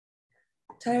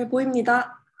잘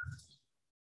보입니다.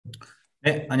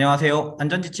 네, 안녕하세요.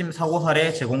 안전지침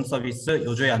사고사례 제공 서비스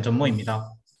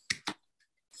요주의안전모입니다.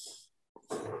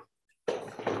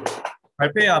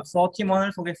 발표에 앞서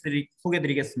팀원을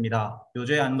소개드리겠습니다.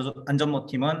 요주의안전모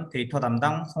팀은 데이터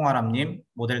담당 송아람님,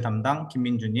 모델 담당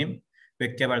김민주님,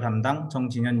 웹개발 담당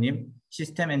정진현님,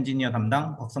 시스템 엔지니어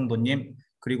담당 박성도님,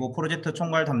 그리고 프로젝트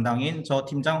총괄 담당인 저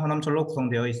팀장 허남철로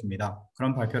구성되어 있습니다.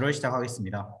 그럼 발표를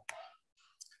시작하겠습니다.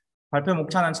 발표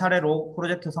목차는 차례로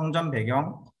프로젝트 성전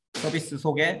배경, 서비스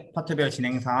소개, 파트별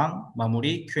진행사항,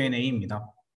 마무리,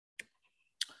 Q&A입니다.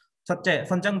 첫째,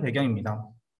 선정 배경입니다.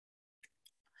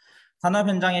 산업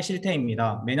현장의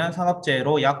실태입니다. 매년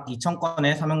산업재해로 약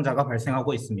 2,000건의 사망자가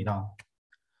발생하고 있습니다.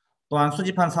 또한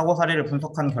수집한 사고 사례를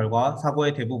분석한 결과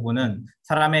사고의 대부분은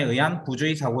사람에 의한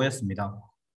부주의 사고였습니다.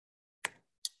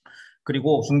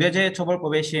 그리고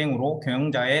중대재해처벌법의 시행으로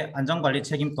경영자의 안전관리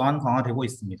책임 또한 강화되고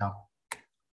있습니다.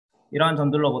 이러한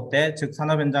점들로 볼 때 즉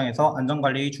산업 현장에서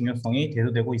안전관리의 중요성이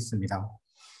대두되고 있습니다.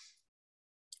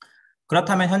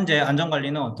 그렇다면 현재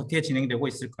안전관리는 어떻게 진행되고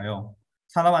있을까요?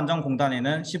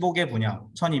 산업안전공단에는 15개 분야,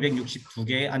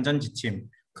 1262개의 안전지침,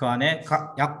 그 안에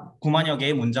약 9만여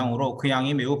개의 문장으로 그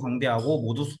양이 매우 방대하고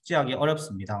모두 숙지하기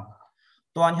어렵습니다.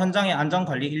 또한 현장의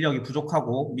안전관리 인력이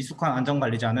부족하고 미숙한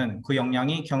안전관리자는 그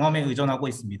역량이 경험에 의존하고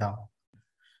있습니다.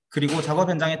 그리고 작업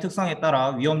현장의 특성에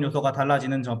따라 위험 요소가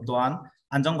달라지는 점 또한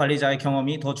안전관리자의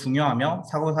경험이 더 중요하며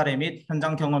사고 사례 및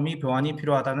현장 경험이 보완이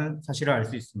필요하다는 사실을 알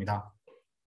수 있습니다.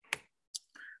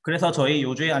 그래서 저희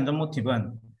요주의 안전모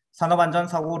팁은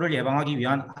산업안전사고를 예방하기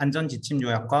위한 안전지침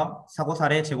요약과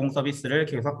사고사례 제공 서비스를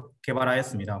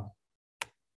개발하였습니다.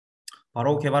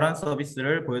 바로 개발한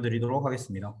서비스를 보여드리도록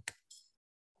하겠습니다.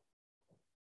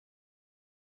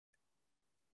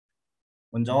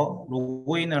 먼저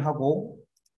로그인을 하고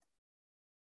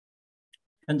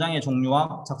현장의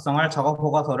종류와 작성할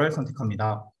작업허가서를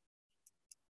선택합니다.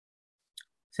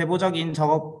 세부적인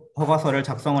작업허가서를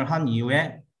작성을 한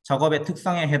이후에 작업의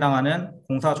특성에 해당하는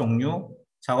공사 종류,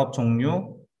 작업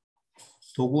종류,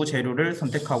 도구 재료를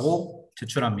선택하고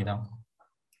제출합니다.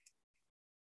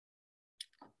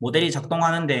 모델이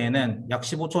작동하는 데에는 약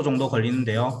 15초 정도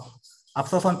걸리는데요.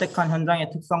 앞서 선택한 현장의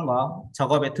특성과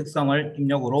작업의 특성을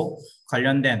입력으로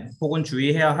관련된 혹은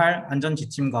주의해야 할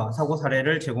안전지침과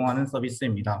사고사례를 제공하는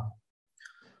서비스입니다.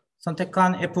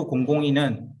 선택한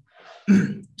F002는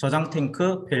저장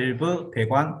탱크, 밸브,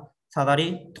 배관,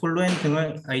 사다리, 톨루엔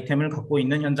등의 아이템을 갖고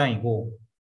있는 현장이고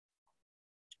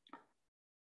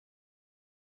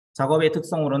작업의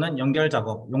특성으로는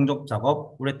연결작업,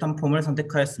 용접작업, 우레탄 폼을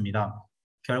선택하였습니다.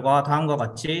 결과와 다음과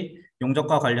같이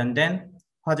용접과 관련된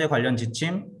화재 관련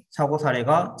지침, 사고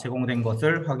사례가 제공된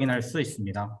것을 확인할 수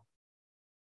있습니다.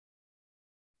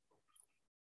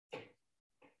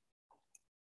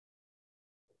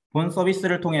 본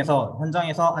서비스를 통해서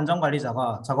현장에서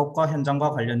안전관리자가 작업과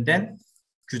현장과 관련된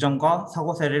규정과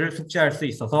사고 사례를 숙지할 수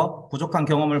있어서 부족한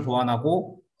경험을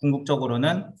보완하고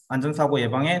궁극적으로는 안전사고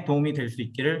예방에 도움이 될 수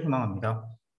있기를 희망합니다.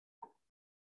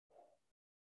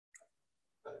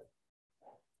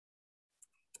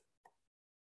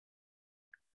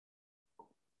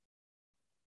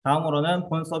 다음으로는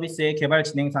본 서비스의 개발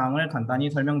진행 사항을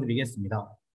간단히 설명드리겠습니다.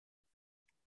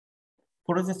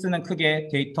 프로세스는 크게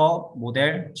데이터,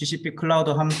 모델, GCP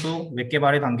클라우드 함수, 웹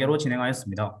개발의 단계로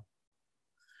진행하였습니다.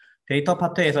 데이터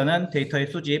파트에서는 데이터의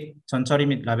수집, 전처리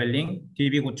및 라벨링,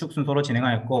 DB 구축 순서로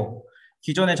진행하였고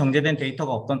기존에 정제된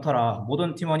데이터가 없던 터라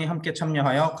모든 팀원이 함께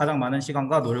참여하여 가장 많은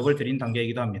시간과 노력을 들인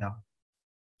단계이기도 합니다.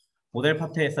 모델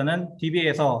파트에서는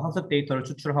DB에서 학습 데이터를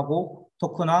추출하고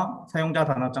토크나 사용자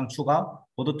단어장 추가,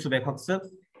 보드 투백 학습,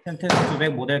 센텐스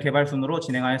투백 모델 개발 순으로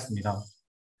진행하였습니다.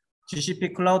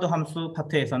 GCP 클라우드 함수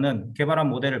파트에서는 개발한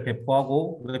모델을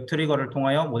배포하고 웹 트리거를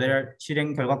통하여 모델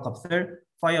실행 결과값을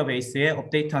파이어베이스에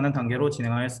업데이트하는 단계로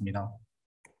진행하였습니다.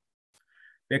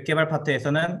 웹 개발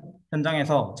파트에서는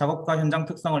현장에서 작업과 현장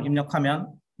특성을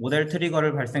입력하면 모델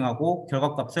트리거를 발생하고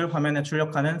결과값을 화면에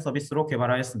출력하는 서비스로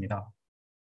개발하였습니다.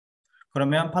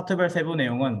 그러면 파트별 세부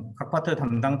내용은 각 파트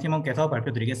담당 팀원께서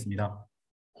발표드리겠습니다.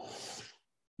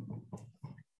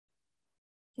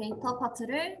 데이터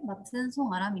파트를 맡은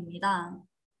송아람입니다.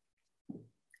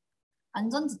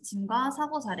 안전지침과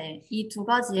사고사례 이 두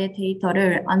가지의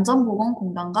데이터를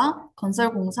안전보건공단과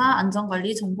건설공사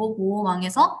안전관리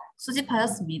정보보호망에서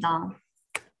수집하였습니다.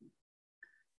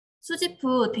 수집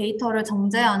후 데이터를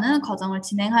정제하는 과정을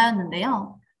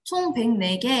진행하였는데요. 총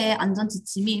 104개의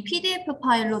안전지침이 PDF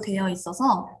파일로 되어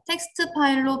있어서 텍스트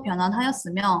파일로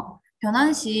변환하였으며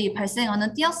변환 시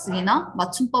발생하는 띄어쓰기나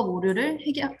맞춤법 오류를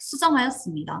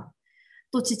수정하였습니다.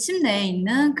 또 지침 내에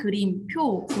있는 그림,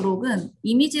 표, 부록은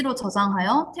이미지로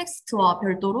저장하여 텍스트와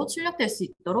별도로 출력될 수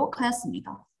있도록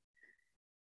하였습니다.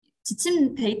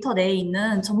 지침 데이터 내에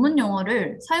있는 전문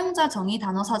용어를 사용자 정의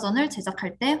단어 사전을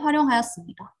제작할 때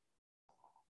활용하였습니다.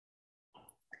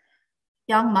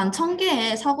 약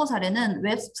 11,000개의 사고 사례는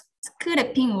웹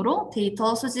스크래핑으로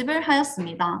데이터 수집을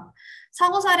하였습니다.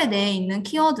 사고 사례 내에 있는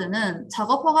키워드는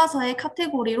작업허가서의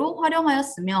카테고리로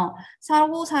활용하였으며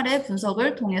사고 사례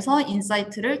분석을 통해서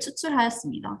인사이트를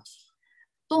추출하였습니다.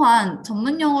 또한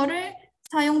전문 용어를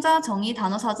사용자 정의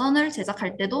단어 사전을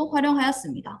제작할 때도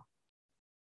활용하였습니다.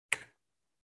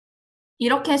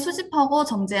 이렇게 수집하고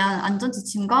정제한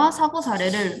안전지침과 사고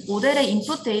사례를 모델의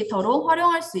인풋 데이터로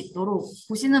활용할 수 있도록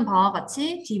보시는 바와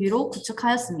같이 DB로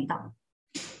구축하였습니다.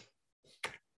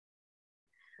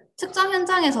 측정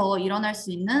현장에서 일어날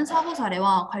수 있는 사고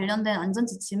사례와 관련된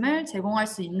안전지침을 제공할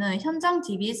수 있는 현장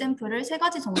DB 샘플을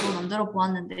 3가지 정도 만들어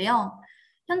보았는데요.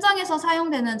 현장에서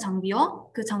사용되는 장비와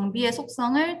그 장비의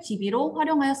속성을 DB로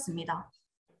활용하였습니다.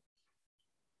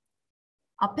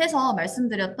 앞에서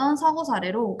말씀드렸던 사고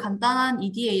사례로 간단한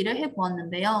EDA를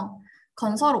해보았는데요.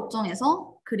 건설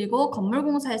업종에서 그리고 건물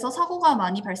공사에서 사고가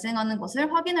많이 발생하는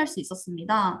것을 확인할 수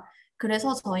있었습니다.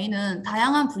 그래서 저희는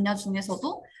다양한 분야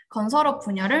중에서도 건설업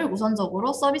분야를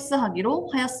우선적으로 서비스하기로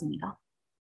하였습니다.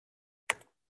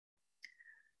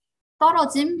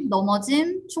 떨어짐,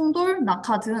 넘어짐, 충돌,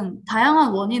 낙하 등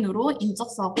다양한 원인으로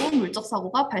인적사고,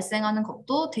 물적사고가 발생하는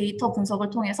것도 데이터 분석을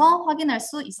통해서 확인할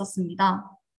수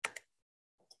있었습니다.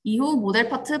 이후 모델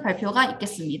파트 발표가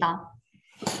있겠습니다.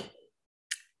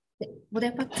 네,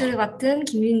 모델 파트를 맡은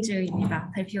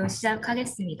김윤주입니다. 발표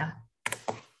시작하겠습니다.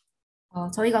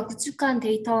 저희가 구축한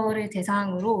데이터를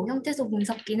대상으로 형태소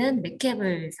분석기는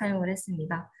mecab을 사용을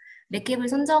했습니다. mecab을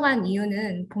선정한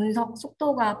이유는 분석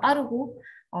속도가 빠르고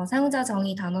사용자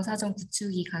정의 단어 사전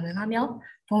구축이 가능하며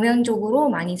범용적으로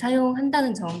많이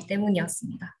사용한다는 점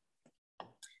때문이었습니다.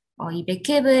 이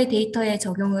mecab을 데이터에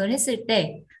적용을 했을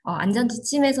때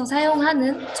안전지침에서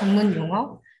사용하는 전문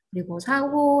용어 그리고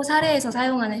사고 사례에서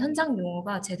사용하는 현장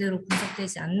용어가 제대로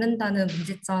분석되지 않는다는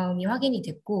문제점이 확인이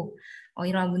됐고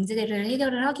이러한 문제를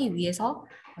해결을 하기 위해서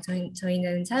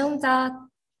저희는 사용자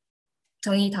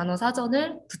정의 단어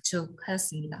사전을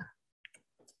구축하였습니다.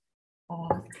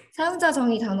 사용자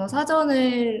정의 단어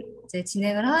사전을 이제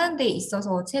진행을 하는 데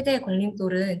있어서 최대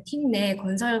걸림돌은 팀 내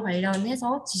건설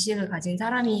관련해서 지식을 가진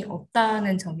사람이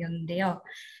없다는 점이었는데요.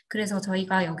 그래서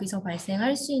저희가 여기서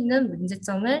발생할 수 있는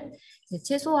문제점을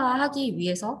최소화하기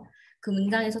위해서 그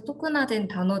문장에서 토큰화된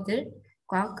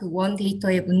단어들과 그 원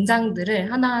데이터의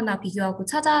문장들을 하나하나 비교하고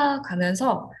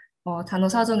찾아가면서 단어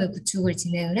사전을 구축을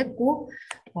진행을 했고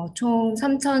총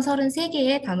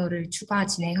 3,033개의 단어를 추가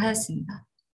진행하였습니다.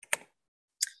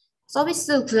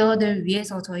 서비스 구현을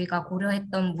위해서 저희가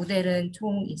고려했던 모델은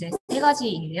총 이제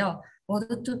 3가지인데요.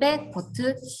 워드2백,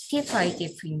 버트, TF,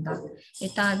 IDF입니다.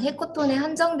 일단 해커톤의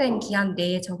한정된 기한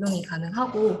내에 적용이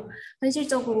가능하고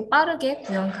현실적으로 빠르게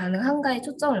구현 가능한가에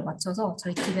초점을 맞춰서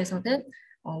저희 팀에서는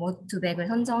워드2백을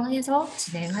선정해서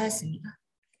진행하였습니다.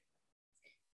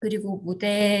 그리고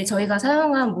저희가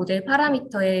사용한 모델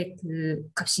파라미터의 그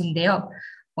값인데요.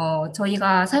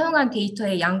 저희가 사용한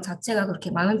데이터의 양 자체가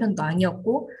그렇게 많은 편도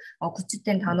아니었고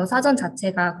구축된 단어 사전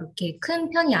자체가 그렇게 큰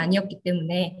편이 아니었기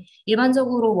때문에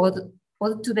일반적으로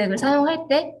워드2백을 사용할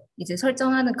때 이제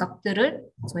설정하는 값들을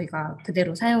저희가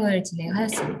그대로 사용을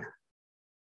진행하였습니다.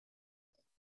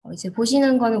 이제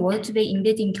보시는 거는 워드2백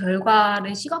인베딩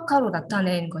결과를 시각화로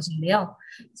나타낸 것인데요.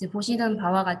 이제 보시는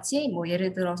바와 같이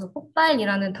예를 들어서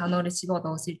폭발이라는 단어를 집어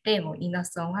넣었을 때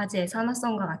인화성, 화재,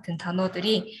 산화성과 같은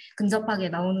단어들이 근접하게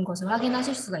나오는 것을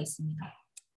확인하실 수가 있습니다.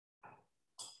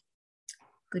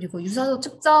 그리고 유사도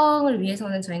측정을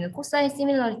위해서는 저희는 코사인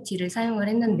시밀러리티를 사용을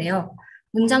했는데요.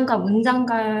 문장과 문장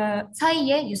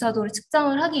사이의 유사도를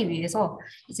측정을 하기 위해서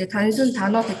이제 단순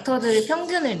단어 벡터들을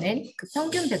평균을 낸 그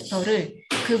평균 벡터를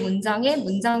그 문장의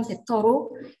문장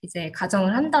벡터로 이제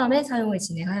가정을 한 다음에 사용을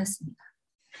진행하였습니다.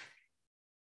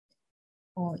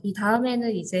 이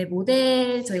다음에는 이제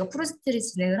저희가 프로젝트를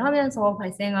진행을 하면서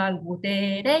발생한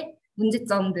모델의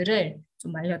문제점들을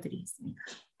좀 알려드리겠습니다.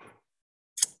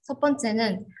 첫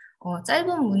번째는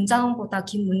짧은 문장보다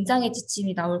긴 문장의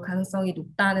지침이 나올 가능성이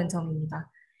높다는 점입니다.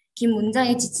 긴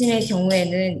문장의 지침의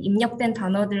경우에는 입력된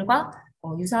단어들과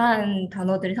유사한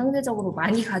단어들을 상대적으로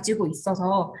많이 가지고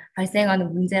있어서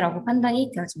발생하는 문제라고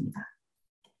판단이 되어집니다.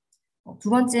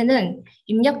 두 번째는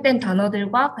입력된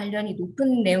단어들과 관련이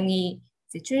높은 내용이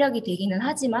이제 출력이 되기는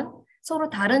하지만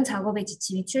서로 다른 작업의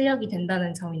지침이 출력이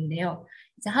된다는 점인데요.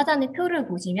 이제 하단의 표를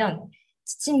보시면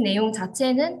지침 내용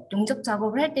자체는 용접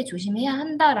작업을 할 때 조심해야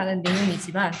한다라는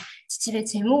내용이지만 지침의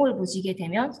제목을 보시게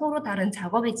되면 서로 다른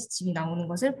작업의 지침이 나오는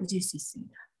것을 보실 수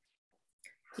있습니다.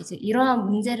 이제 이러한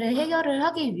문제를 해결을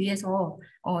하기 위해서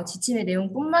지침의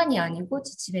내용뿐만이 아니고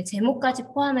지침의 제목까지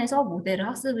포함해서 모델을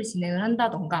학습을 진행을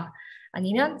한다던가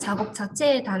아니면 작업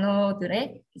자체의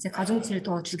단어들에 이제 가중치를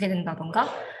더 주게 된다던가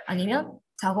아니면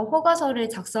작업 허가서를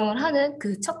작성을 하는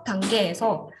그 첫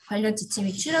단계에서 관련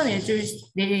지침이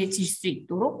내질 수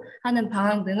있도록 하는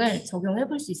방안 등을 적용해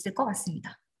볼 수 있을 것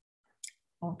같습니다.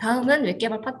 다음은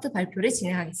웹개발 파트 발표를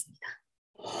진행하겠습니다.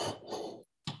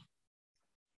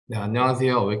 네,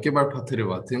 안녕하세요. 웹개발 파트를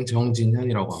맡은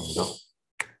정진현이라고 합니다.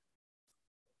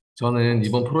 저는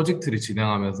이번 프로젝트를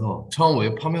진행하면서 처음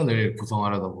웹 화면을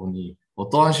구성하려다 보니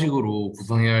어떠한 식으로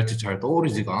구성해야 할지 잘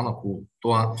떠오르지가 않았고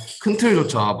또한 큰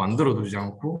틀조차 만들어두지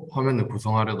않고 화면을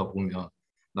구성하려다 보면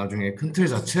나중에 큰 틀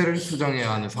자체를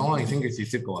수정해야 하는 상황이 생길 수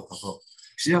있을 것 같아서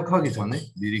시작하기 전에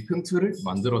미리 큰 틀을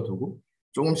만들어두고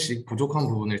조금씩 부족한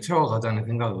부분을 채워가자는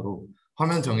생각으로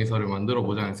화면 정의서를 만들어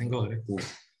보자는 생각을 했고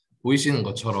보이시는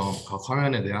것처럼 각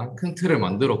화면에 대한 큰 틀을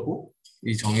만들었고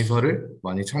이 정의서를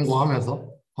많이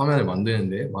참고하면서 화면을 만드는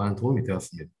데 많은 도움이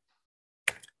되었습니다.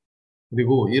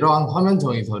 그리고 이러한 화면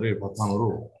정의서를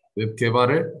바탕으로 웹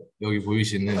개발을 여기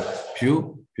보이시는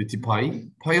뷰, 뷰티파이,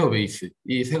 파이어베이스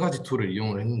이 세 가지 툴을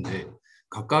이용을 했는데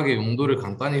각각의 용도를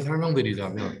간단히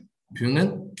설명드리자면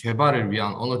뷰는 개발을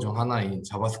위한 언어 중 하나인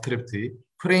자바스크립트의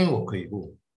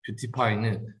프레임워크이고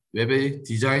뷰티파이는 웹의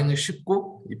디자인을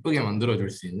쉽고 이쁘게 만들어줄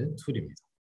수 있는 툴입니다.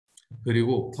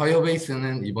 그리고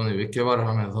파이어베이스는 이번에 웹 개발을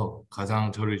하면서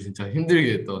가장 저를 진짜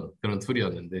힘들게 했던 그런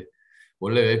툴이었는데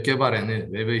원래 웹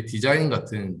개발에는 웹의 디자인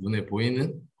같은 눈에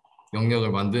보이는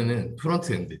영역을 만드는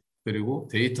프론트엔드 그리고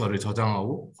데이터를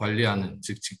저장하고 관리하는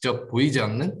즉 직접 보이지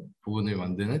않는 부분을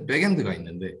만드는 백엔드가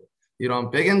있는데 이러한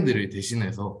백엔드를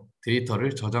대신해서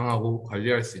데이터를 저장하고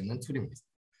관리할 수 있는 툴입니다.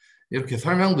 이렇게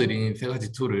설명드린 세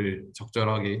가지 툴을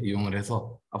적절하게 이용을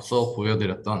해서 앞서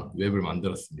보여드렸던 웹을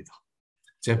만들었습니다.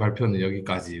 제 발표는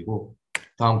여기까지이고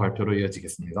다음 발표로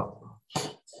이어지겠습니다.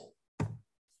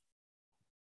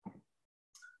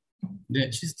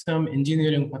 네, 시스템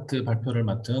엔지니어링 파트 발표를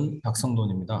맡은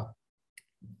박성돈입니다.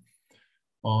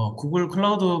 구글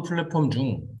클라우드 플랫폼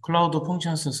중 클라우드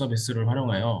펑션스 서비스를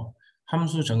활용하여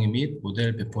함수 정의 및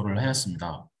모델 배포를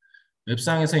하였습니다.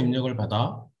 웹상에서 입력을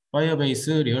받아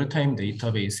파이어베이스 리얼타임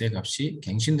데이터베이스의 값이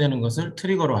갱신되는 것을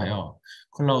트리거로 하여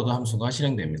클라우드 함수가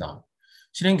실행됩니다.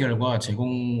 실행 결과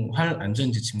제공할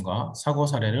안전지침과 사고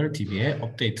사례를 DB에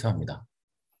업데이트합니다.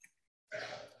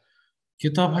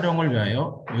 GitHub 활용을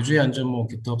위하여 요주의안전모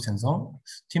GitHub 생성,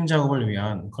 팀 작업을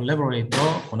위한 컬래버레이터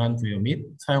권한 부여 및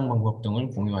사용 방법 등을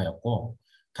공유하였고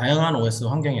다양한 OS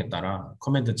환경에 따라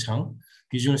커맨드 창,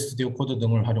 비주얼 스튜디오 코드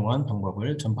등을 활용한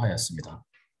방법을 전파하였습니다.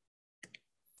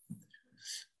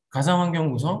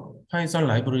 가상환경 구성, 파이썬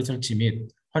라이브러리 설치 및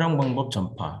활용 방법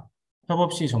전파,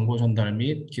 협업 시 정보 전달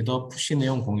및 GitHub 푸시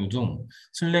내용 공유 등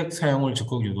슬랙 사용을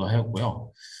적극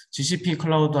유도하였고요. GCP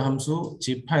클라우드 함수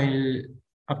zip 파일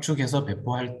압축해서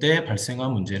배포할 때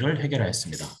발생한 문제를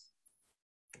해결하였습니다.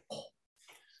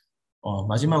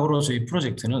 마지막으로 저희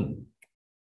프로젝트는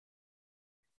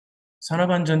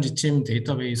산업안전지침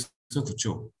데이터베이스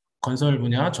구축, 건설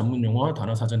분야 전문용어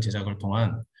단어사전 제작을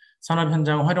통한 산업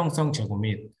현장 활용성 제고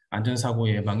및 안전사고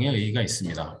예방에 의의가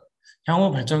있습니다.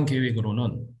 향후 발전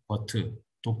계획으로는 버트,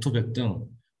 독투백 등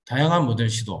다양한 모델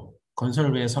시도,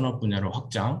 건설 외 산업 분야로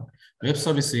확장,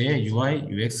 웹서비스의 UI,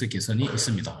 UX 개선이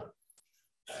있습니다.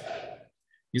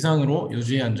 이상으로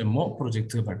요주의안전모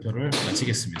프로젝트 발표를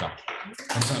마치겠습니다.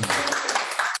 감사합니다.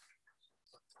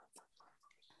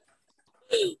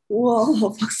 우와,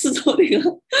 박수 소리가.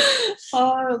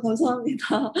 아유,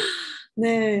 감사합니다.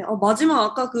 네, 마지막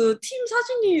아까 그 팀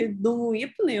사진이 너무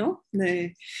예쁘네요.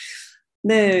 네.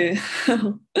 네.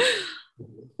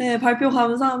 네, 발표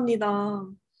감사합니다.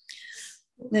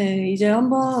 네, 이제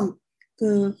한번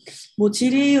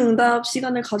질의응답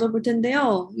시간을 가져볼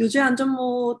텐데요.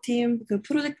 요주의안전모 팀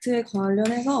프로젝트에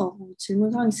관련해서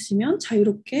질문사항 있으시면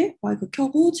자유롭게 마이크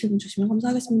켜고 질문 주시면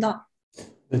감사하겠습니다.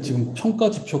 네, 지금 평가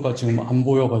지표가 지금 안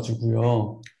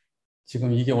보여가지고요.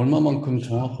 지금 이게 얼마만큼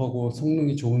정확하고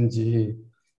성능이 좋은지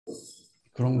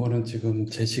그런 거는 지금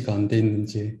제시가 안 돼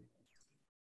있는지.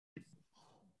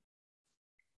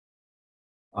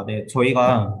 네,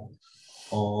 저희가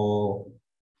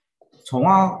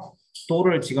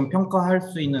정확도를 지금 평가할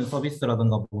수 있는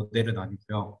서비스라든가 모델은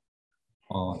아니고요.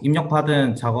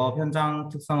 입력받은 작업 현장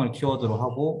특성을 키워드로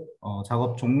하고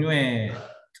작업 종류의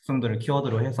특성들을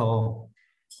키워드로 해서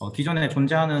기존에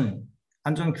존재하는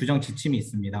안전 규정 지침이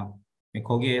있습니다.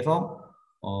 거기에서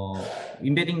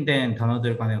인베딩된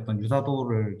단어들 간의 어떤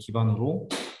유사도를 기반으로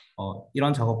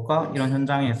이런 작업과 이런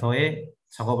현장에서의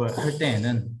작업을 할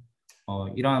때에는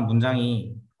이러한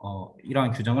문장이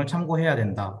이러한 규정을 참고해야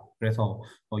된다. 그래서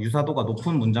유사도가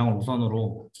높은 문장을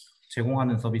우선으로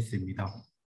제공하는 서비스입니다.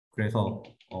 그래서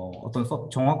어떤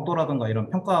정확도라든가 이런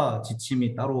평가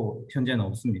지침이 따로 현재는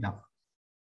없습니다.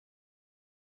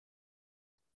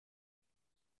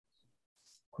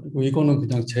 그리고 이거는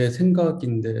그냥 제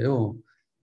생각인데요.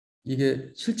 이게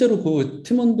실제로 그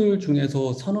팀원들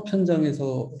중에서 산업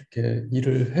현장에서 이렇게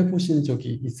일을 해보신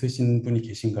적이 있으신 분이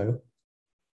계신가요?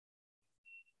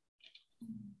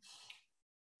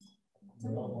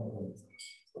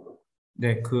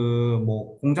 네,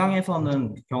 뭐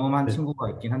공장에서는 경험한 네.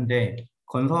 친구가 있긴 한데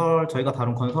저희가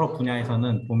다룬 건설업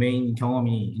분야에서는 도메인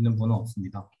경험이 있는 분은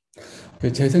없습니다.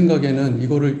 제 생각에는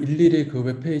이거를 일일이 그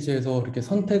웹페이지에서 이렇게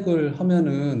선택을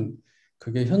하면은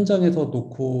그게 현장에서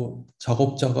놓고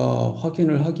작업자가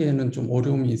확인을 하기에는 좀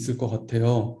어려움이 있을 것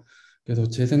같아요. 그래서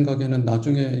제 생각에는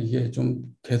나중에 이게 좀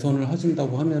개선을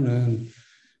하신다고 하면은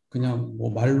그냥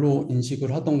뭐 말로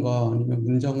인식을 하던가 아니면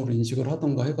문장으로 인식을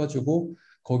하던가 해가지고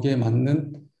거기에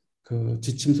맞는 그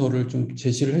지침서를 좀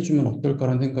제시를 해주면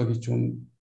어떨까라는 생각이 좀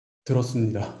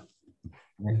들었습니다.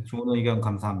 네, 좋은 의견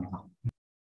감사합니다.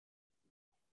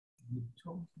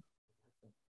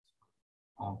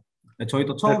 네,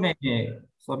 저희도 처음에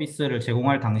서비스를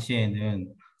제공할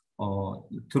당시에는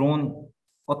들어온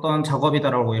어떤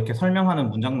작업이다라고 이렇게 설명하는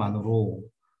문장만으로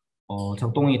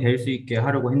작동이 될 수 있게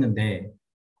하려고 했는데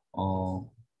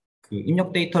그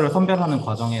입력 데이터를 선별하는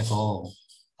과정에서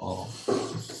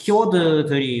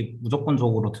키워드들이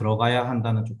무조건적으로 들어가야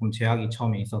한다는 조금 제약이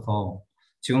처음에 있어서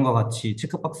지금과 같이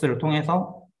체크박스를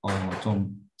통해서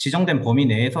좀 지정된 범위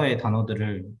내에서의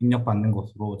단어들을 입력받는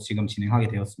것으로 지금 진행하게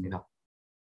되었습니다.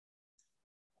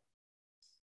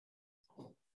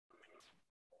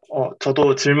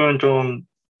 저도 질문 좀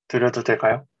드려도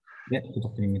될까요? 네,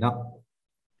 부탁드립니다.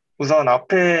 우선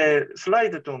앞에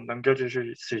슬라이드 좀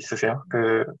넘겨주실 수 있으세요?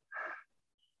 그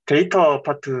데이터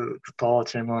파트부터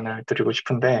질문을 드리고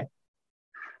싶은데,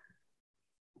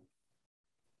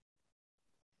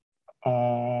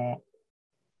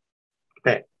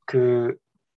 네, 그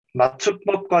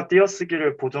맞춤법과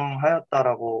띄어쓰기를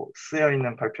보정하였다라고 쓰여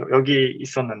있는 발표 여기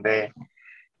있었는데,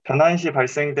 변환 시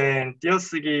발생된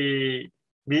띄어쓰기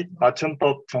및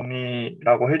맞춤법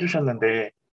정리라고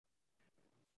해주셨는데,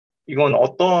 이건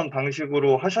어떤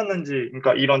방식으로 하셨는지,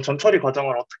 그러니까 이런 전처리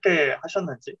과정을 어떻게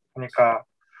하셨는지, 그러니까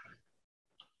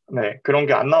네, 그런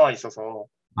게 안 나와 있어서.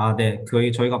 네,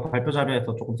 저희가 발표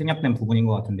자료에서 조금 생략된 부분인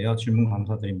것 같은데요. 질문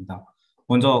감사드립니다.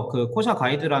 먼저 그 코샤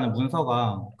가이드라는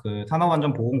문서가 그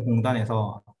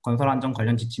산업안전보건공단에서 건설안전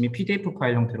관련 지침이 PDF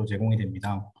파일 형태로 제공이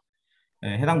됩니다.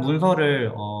 네, 해당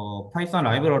문서를 파이썬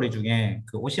라이브러리 중에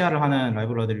그 OCR을 하는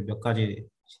라이브러리를 몇 가지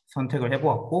선택을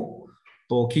해보았고,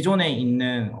 또 기존에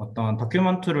있는 어떤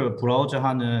다큐멘트를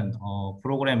브라우저하는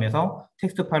프로그램에서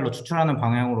텍스트 파일로 추출하는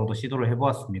방향으로도 시도를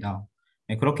해보았습니다.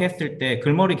 네, 그렇게 했을 때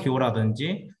글머리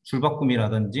기호라든지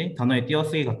줄바꿈이라든지 단어의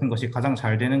띄어쓰기 같은 것이 가장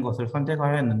잘 되는 것을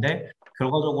선택하였는데,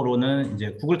 결과적으로는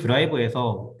이제 구글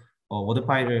드라이브에서 워드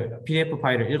파일을, PDF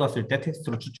파일을 읽었을 때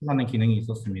텍스트로 추출하는 기능이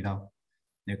있었습니다.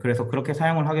 네, 그래서 그렇게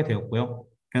사용을 하게 되었고요.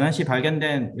 변환 시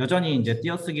발견된 여전히 이제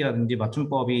띄어쓰기라든지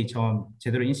맞춤법이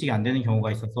제대로 인식이 안 되는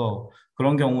경우가 있어서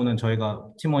그런 경우는 저희가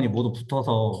팀원이 모두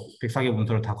붙어서 104개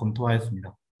문서를 다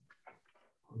검토하였습니다.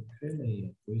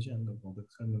 Q&A에 보이지 않는 고백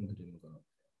설명드리는 거.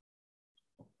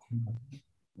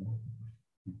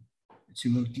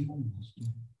 질문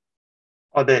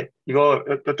네, 이거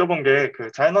여쭤본 게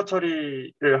그 자연어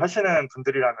처리를 하시는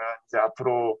분들이라면 이제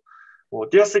앞으로 뭐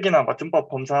띄어쓰기나 맞춤법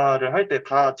검사를 할 때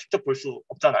다 직접 볼 수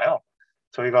없잖아요.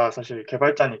 저희가 사실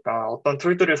개발자니까 어떤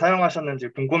툴들을 사용하셨는지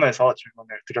궁금해서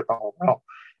질문을 드렸던 거고요.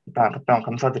 일단 답변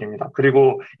감사드립니다.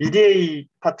 그리고 EDA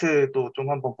파트도 좀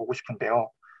한번 보고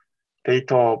싶은데요.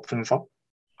 데이터 분석.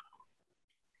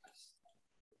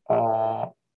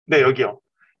 네, 여기요.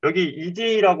 여기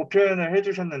EDA라고 표현을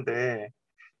해주셨는데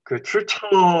그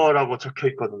출처라고 적혀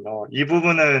있거든요. 이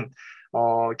부분은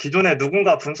기존에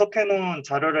누군가 분석해 놓은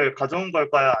자료를 가져온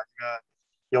걸까요? 아니면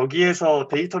여기에서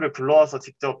데이터를 불러와서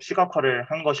직접 시각화를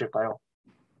한 것일까요?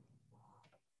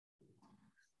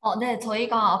 네,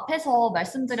 저희가 앞에서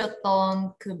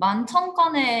말씀드렸던 그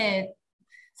 11,000건의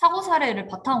사고 사례를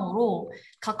바탕으로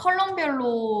각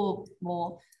컬럼별로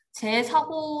뭐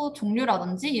재사고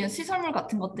종류라든지 시설물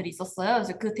같은 것들이 있었어요.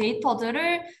 그래서 그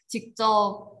데이터들을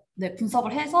직접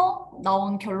분석을 해서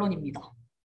나온 결론입니다.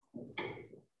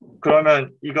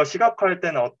 그러면 이거 시각화할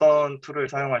때는 어떤 툴을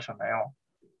사용하셨나요?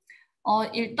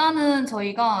 일단은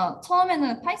저희가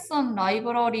처음에는 파이썬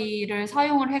라이브러리를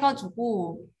사용을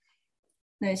해가지고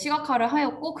네, 시각화를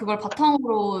하였고 그걸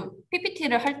바탕으로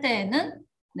PPT를 할 때에는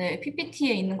네,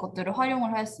 PPT에 있는 것들을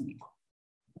활용을 하였습니다.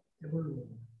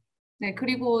 네,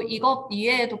 그리고 이것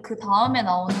이외에도 그 다음에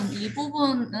나오는 이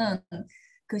부분은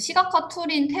그 시각화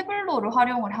툴인 태블로를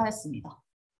활용을 하였습니다.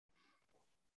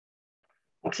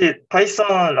 혹시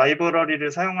파이썬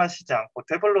라이브러리를 사용하시지 않고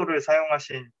태블로를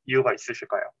사용하신 이유가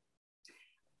있으실까요?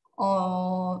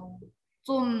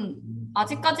 좀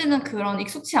아직까지는 그런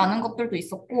익숙치 않은 것들도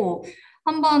있었고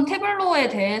한번 태블로에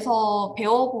대해서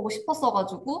배워보고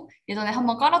싶었어가지고 예전에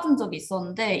한번 깔아둔 적이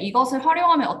있었는데 이것을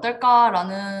활용하면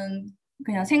어떨까라는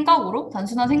그냥 생각으로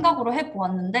단순한 생각으로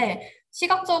해보았는데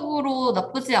시각적으로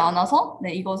나쁘지 않아서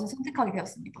네, 이것을 선택하게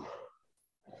되었습니다.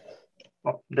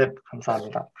 네,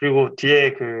 감사합니다. 그리고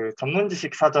뒤에 그 전문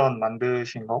지식 사전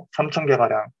만드신 거 3,000개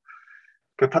가량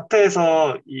그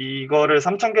파트에서 이거를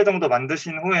 3,000개 정도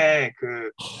만드신 후에 그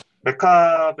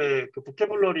메캅의 그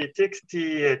보캐블러리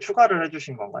txt에 추가를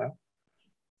해주신 건가요?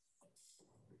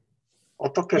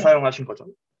 어떻게 네. 사용하신 거죠?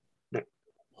 네.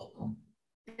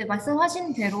 네,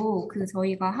 말씀하신 대로 그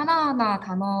저희가 하나하나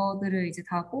단어들을 이제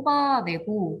다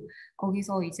뽑아내고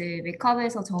거기서 이제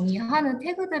메캅에서 정의하는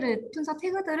태그들을 순서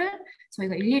태그들을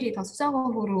저희가 일일이 다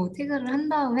수작업으로 태그를 한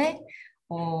다음에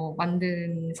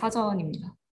만든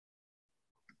사전입니다.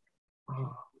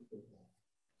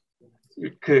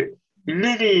 그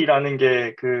일일이라는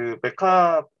게 그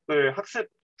메캅을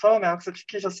처음에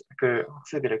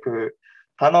학습이래 그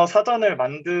단어 사전을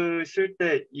만드실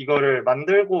때 이거를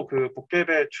만들고 그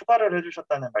복캡에 추가를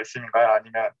해주셨다는 말씀인가요?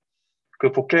 아니면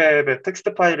그 복캡의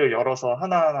텍스트 파일을 열어서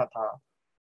하나하나 다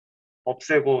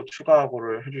없애고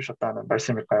추가하고를 해주셨다는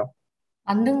말씀일까요?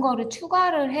 만든 거를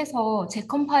추가를 해서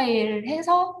재컴파일을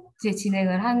해서 이제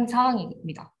진행을 한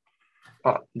상황입니다.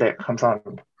 네,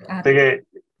 감사합니다. 네. 되게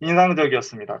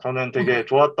인상적이었습니다. 저는 되게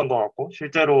좋았던 것 같고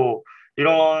실제로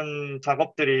이런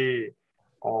작업들이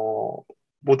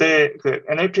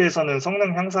NLP에서는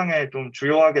성능 향상에 좀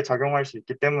주요하게 작용할 수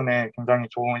있기 때문에 굉장히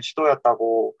좋은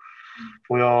시도였다고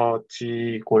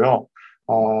보여지고요.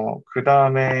 그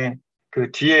다음에 그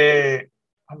뒤에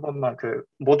한 번만 그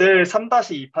모델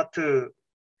 3-2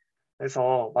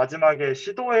 파트에서 마지막에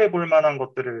시도해 볼 만한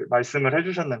것들을 말씀을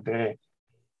해주셨는데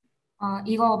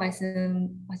이거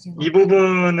말씀하신 이 건가요?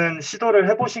 부분은 시도를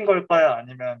해보신 걸까요?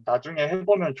 아니면 나중에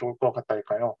해보면 좋을 것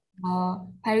같달까요?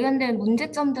 발견된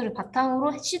문제점들을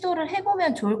바탕으로 시도를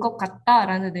해보면 좋을 것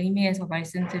같다라는 의미에서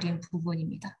말씀드린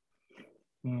부분입니다.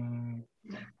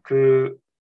 그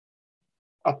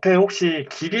앞에 혹시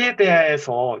길이에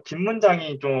대해서 긴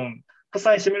문장이 좀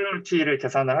코사인 시뮬러리티를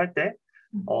계산을 할 때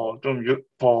좀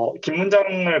더 긴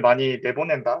문장을 많이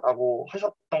내보낸다라고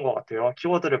하셨던 것 같아요.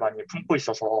 키워드를 많이 품고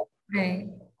있어서. 네.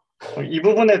 이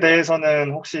부분에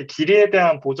대해서는 혹시 길이에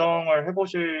대한 보정을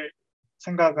해보실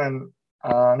생각은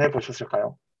안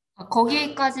해보셨을까요?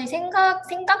 거기까지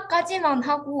생각까지만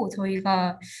하고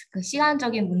저희가 그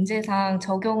시간적인 문제상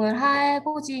적용을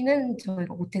해보지는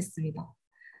저희가 못했습니다.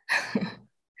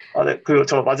 네.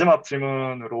 저 마지막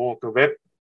질문으로 그 웹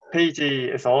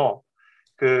페이지에서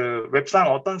그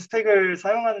웹상 어떤 스택을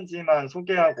사용하는지만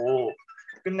소개하고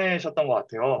끝내셨던 것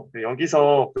같아요.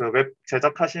 여기서 그 웹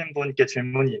제작하신 분께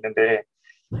질문이 있는데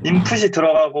인풋이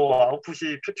들어가고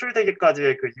아웃풋이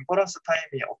표출되기까지의 그 인퍼런스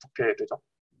타임이 어떻게 되죠?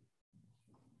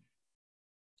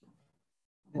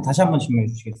 다시 한번 질문해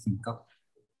주시겠습니까?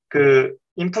 그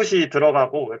인풋이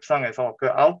들어가고 웹상에서 그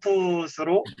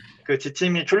아웃풋으로 그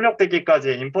지침이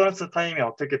출력되기까지의 인퍼런스 타임이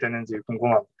어떻게 되는지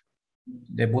궁금합니다.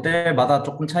 네, 모델마다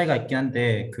조금 차이가 있긴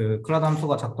한데 그 클라우드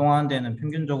함수가 작동하는 데는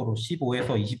평균적으로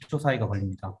 15에서 20초 사이가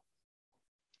걸립니다.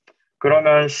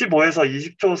 그러면 15에서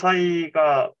 20초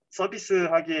사이가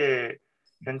서비스하기에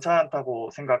괜찮다고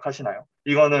생각하시나요?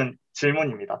 이거는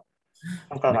질문입니다.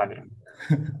 평가가 아니라.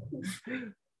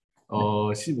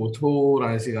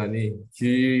 15초라는 시간이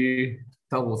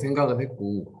길다고 생각은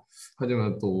했고,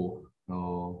 하지만 또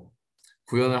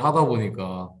구현을 하다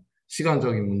보니까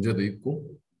시간적인 문제도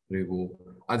있고, 그리고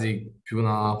아직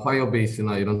뷰나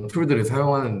파이어베이스나 이런 툴들을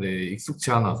사용하는데 익숙치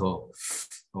않아서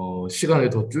시간을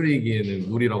더 줄이기에는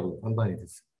무리라고 판단이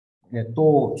됐어요. 네,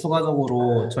 또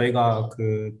추가적으로 저희가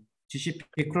그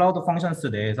GCP 클라우드 펑션스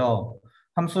내에서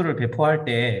함수를 배포할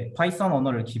때 파이썬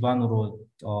언어를 기반으로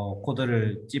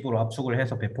코드를 찝으로 압축을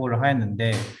해서 배포를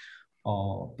하였는데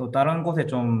또 다른 곳에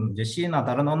좀 이제 C나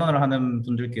다른 언어를 하는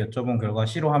분들께 여쭤본 결과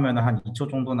C로 하면 한 2초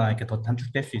정도나 이렇게 더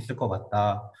단축될 수 있을 것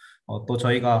같다. 또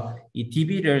저희가 이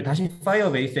DB를 다시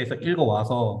파이어베이스에서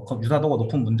읽어와서 유사도가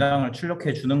높은 문장을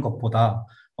출력해 주는 것보다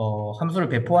함수를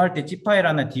배포할 때 zip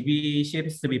파일하는 db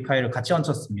csv 파일을 같이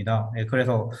얹혔습니다. 네,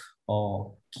 그래서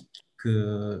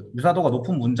그 유사도가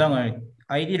높은 문장을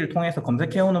아이디를 통해서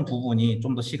검색해오는 부분이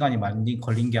좀 더 시간이 많이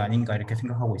걸린 게 아닌가 이렇게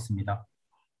생각하고 있습니다.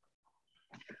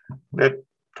 네,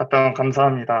 답변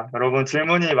감사합니다. 여러분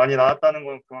질문이 많이 나왔다는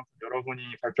건 그만큼 여러분이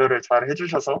발표를 잘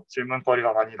해주셔서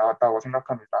질문거리가 많이 나왔다고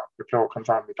생각합니다. 발표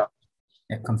감사합니다.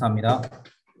 네, 감사합니다.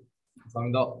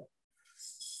 감사합니다.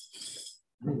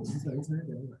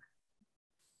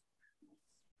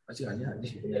 아직 아니야.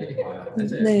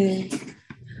 네.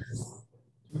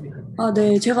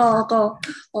 네, 제가 아까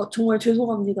정말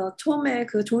죄송합니다. 처음에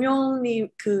그 종영님,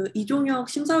 그 이종혁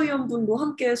심사위원분도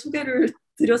함께 소개를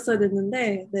드렸어야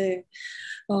됐는데, 네,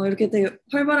 이렇게 되게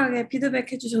활발하게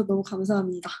피드백 해주셔서 너무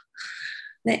감사합니다.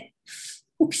 네,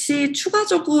 혹시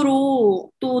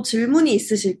추가적으로 또 질문이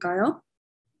있으실까요?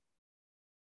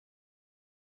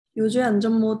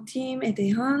 요주의안전모 팀에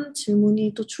대한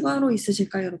질문이 또 추가로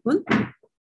있으실까요, 여러분?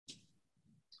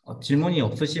 질문이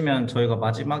없으시면 저희가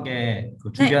마지막에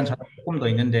그 준비한 자료 조금 더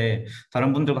있는데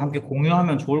다른 분들과 함께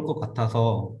공유하면 좋을 것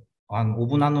같아서 한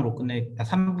 5분 안으로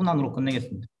 3분 안으로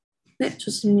끝내겠습니다. 네,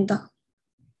 좋습니다.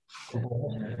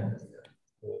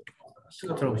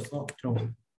 들어보시죠. 네.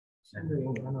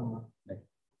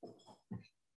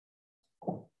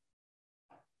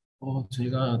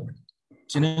 저희가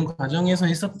진행 과정에서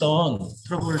있었던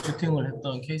트러블 슈팅을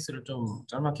했던 케이스를 좀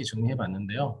짤막히 정리해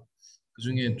봤는데요. 그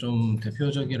중에 좀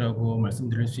대표적이라고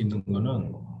말씀드릴 수 있는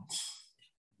거는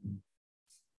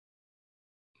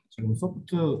지금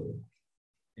소프트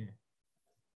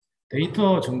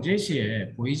데이터 정제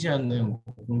시에 보이지 않는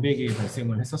공백이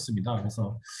발생을 했었습니다.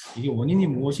 그래서 이게 원인이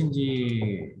무엇인지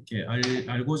이렇게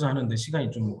알고자 하는데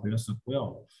시간이 좀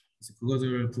걸렸었고요. 그래서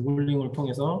그것을 구글링을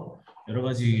통해서 여러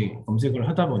가지 검색을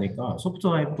하다 보니까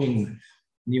소프트웨어 아이폰이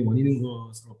원인인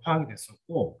것으로 파악이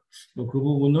됐었고, 또 그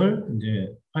부분을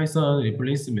이제 파이썬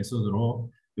리플레이스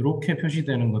메소드로 이렇게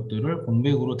표시되는 것들을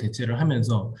공백으로 대체를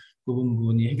하면서 그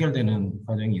부분이 해결되는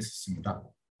과정이 있었습니다.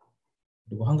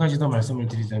 그리고 한 가지 더 말씀을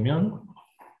드리자면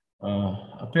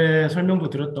앞에 설명도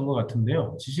드렸던 것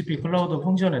같은데요. GCP 클라우드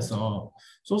펑션에서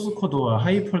소스 코드와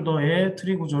하이 폴더의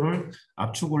트리 구조를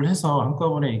압축을 해서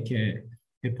한꺼번에 이렇게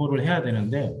배포를 해야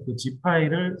되는데 그 zip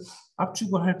파일을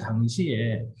압축을 할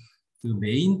당시에 그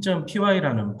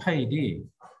main.py라는 파일이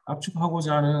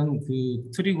압축하고자 하는 그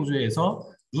트리 구조에서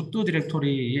루트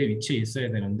디렉토리에 위치해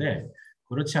있어야 되는데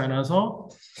그렇지 않아서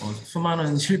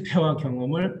수많은 실패와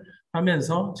경험을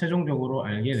하면서 최종적으로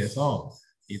알게 돼서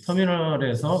이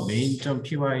터미널에서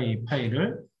main.py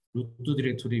파일을 루트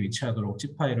디렉토리에 위치하도록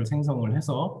zip 파일을 생성을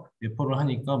해서 배포를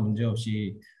하니까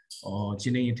문제없이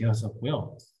진행이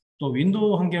되었었고요. 또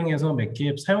윈도우 환경에서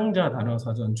맥캡 사용자 단어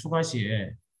사전 추가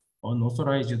시에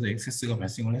unauthorized access가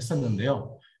발생을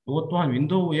했었는데요. 이것 또한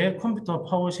윈도우의 컴퓨터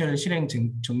파워쉘 실행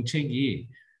정책이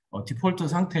디폴트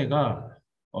상태가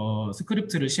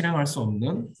스크립트를 실행할 수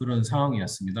없는 그런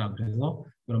상황이었습니다. 그래서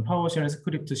그런 파워쉘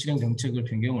스크립트 실행 정책을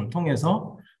변경을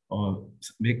통해서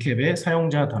맥캡의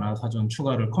사용자 단어 사전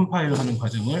추가를 컴파일하는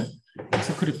과정을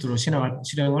스크립트로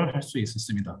실행을 할 수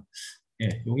있었습니다.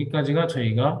 예, 여기까지가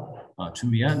저희가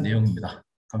준비한 내용입니다.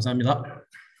 감사합니다.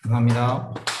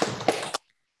 감사합니다.